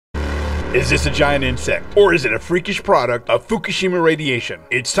Is this a giant insect? Or is it a freakish product of Fukushima radiation?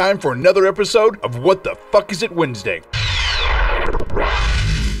 It's time for another episode of What the Fuck Is It Wednesday?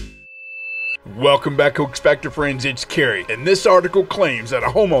 Welcome back, Hoax Factor friends, it's Carrie, and this article claims that a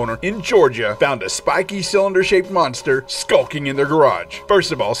homeowner in Georgia found a spiky cylinder-shaped monster skulking in their garage.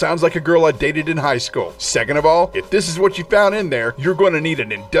 First of all, sounds like a girl I dated in high school. Second of all, if this is what you found in there, you're going to need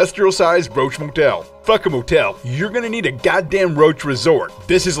an industrial-sized roach motel. Fuck a motel, you're gonna need a goddamn roach resort.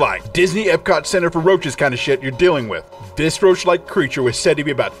 This is like Disney Epcot Center for Roaches kind of shit you're dealing with. This roach-like creature was said to be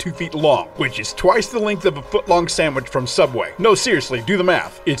about 2 feet long, which is twice the length of a foot-long sandwich from Subway. No, seriously, do the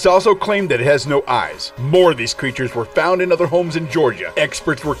math. It's also claimed that it has no eyes. More of these creatures were found in other homes in Georgia.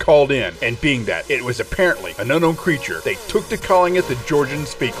 Experts were called in, and being that it was apparently an unknown creature, they took to calling it the Georgian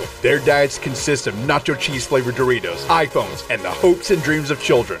Speckle. Their diets consist of nacho cheese-flavored Doritos, iPhones, and the hopes and dreams of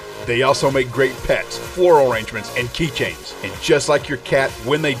children. They also make great pets, floral arrangements, and keychains. And just like your cat,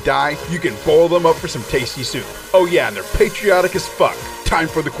 when they die, you can boil them up for some tasty soup. Oh yeah, and they're patriotic as fuck. Time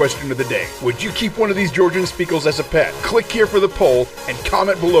for the question of the day. Would you keep one of these Georgian Speckles as a pet? Click here for the poll and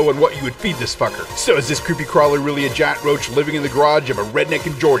comment below on what you would feed this fucker. So is this creepy crawler really a giant roach living in the garage of a redneck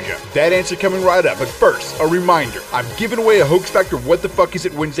in Georgia? That answer coming right up, but first, a reminder. I'm giving away a Hoax Factor What the Fuck Is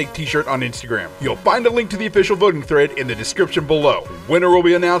It Wednesday t-shirt on Instagram. You'll find a link to the official voting thread in the description below. Winner will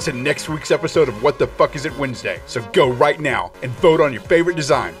be announced in next week's episode of What the Fuck Is It Wednesday. So go right now and vote on your favorite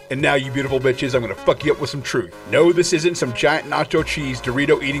design. And now, you beautiful bitches, I'm gonna fuck you up with some truth. No, this isn't some giant nacho cheese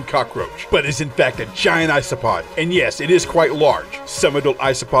Dorito eating cockroach, but is in fact a giant isopod. And yes, it is quite large. Some adult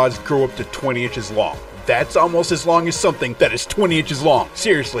isopods grow up to 20 inches long. That's almost as long as something that is 20 inches long.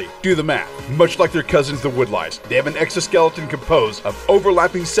 Seriously, do the math. Much like their cousins, the woodlice, they have an exoskeleton composed of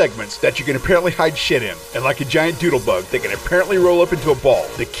overlapping segments that you can apparently hide shit in. And like a giant doodlebug, they can apparently roll up into a ball.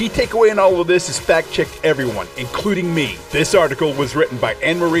 The key takeaway in all of this is fact-checked everyone, including me. This article was written by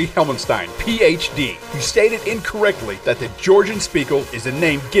Anne-Marie Helmenstein, PhD, who stated incorrectly that the Georgian Speckle is a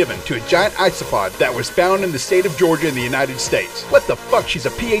name given to a giant isopod that was found in the state of Georgia in the United States. What the fuck? She's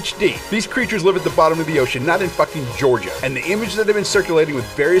a PhD. These creatures live at the bottom of the ocean, not in fucking Georgia. And the images that have been circulating with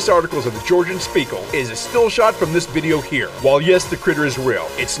various articles of the Georgian Speckle is a still shot from this video here. While yes, the critter is real,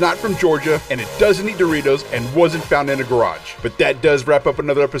 it's not from Georgia, and it doesn't eat Doritos, and wasn't found in a garage. But that does wrap up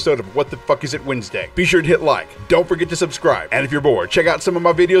another episode of What the Fuck Is It Wednesday. Be sure to hit like, don't forget to subscribe, and if you're bored, check out some of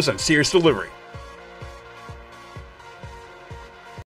my videos on Serious Delivery.